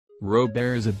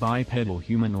Robear is a bipedal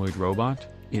humanoid robot.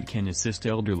 It can assist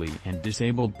elderly and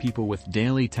disabled people with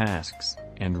daily tasks,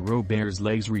 and Robear's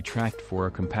legs retract for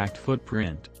a compact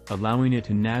footprint, allowing it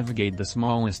to navigate the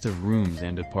smallest of rooms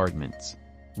and apartments.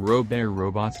 Robear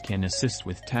robots can assist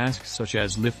with tasks such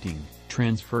as lifting,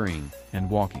 transferring, and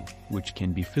walking, which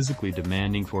can be physically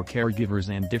demanding for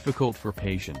caregivers and difficult for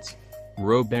patients.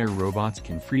 Robear robots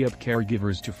can free up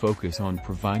caregivers to focus on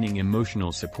providing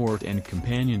emotional support and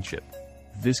companionship.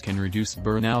 This can reduce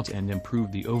burnout and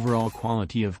improve the overall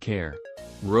quality of care.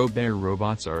 Robear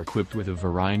robots are equipped with a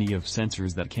variety of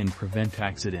sensors that can prevent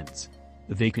accidents.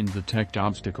 They can detect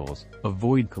obstacles,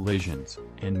 avoid collisions,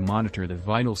 and monitor the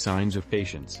vital signs of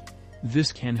patients.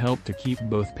 This can help to keep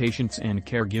both patients and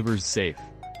caregivers safe.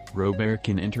 Robear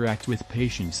can interact with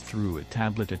patients through a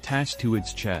tablet attached to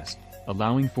its chest,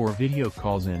 allowing for video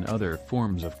calls and other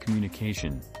forms of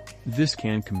communication. This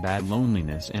can combat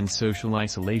loneliness and social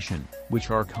isolation,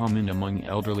 which are common among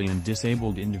elderly and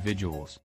disabled individuals.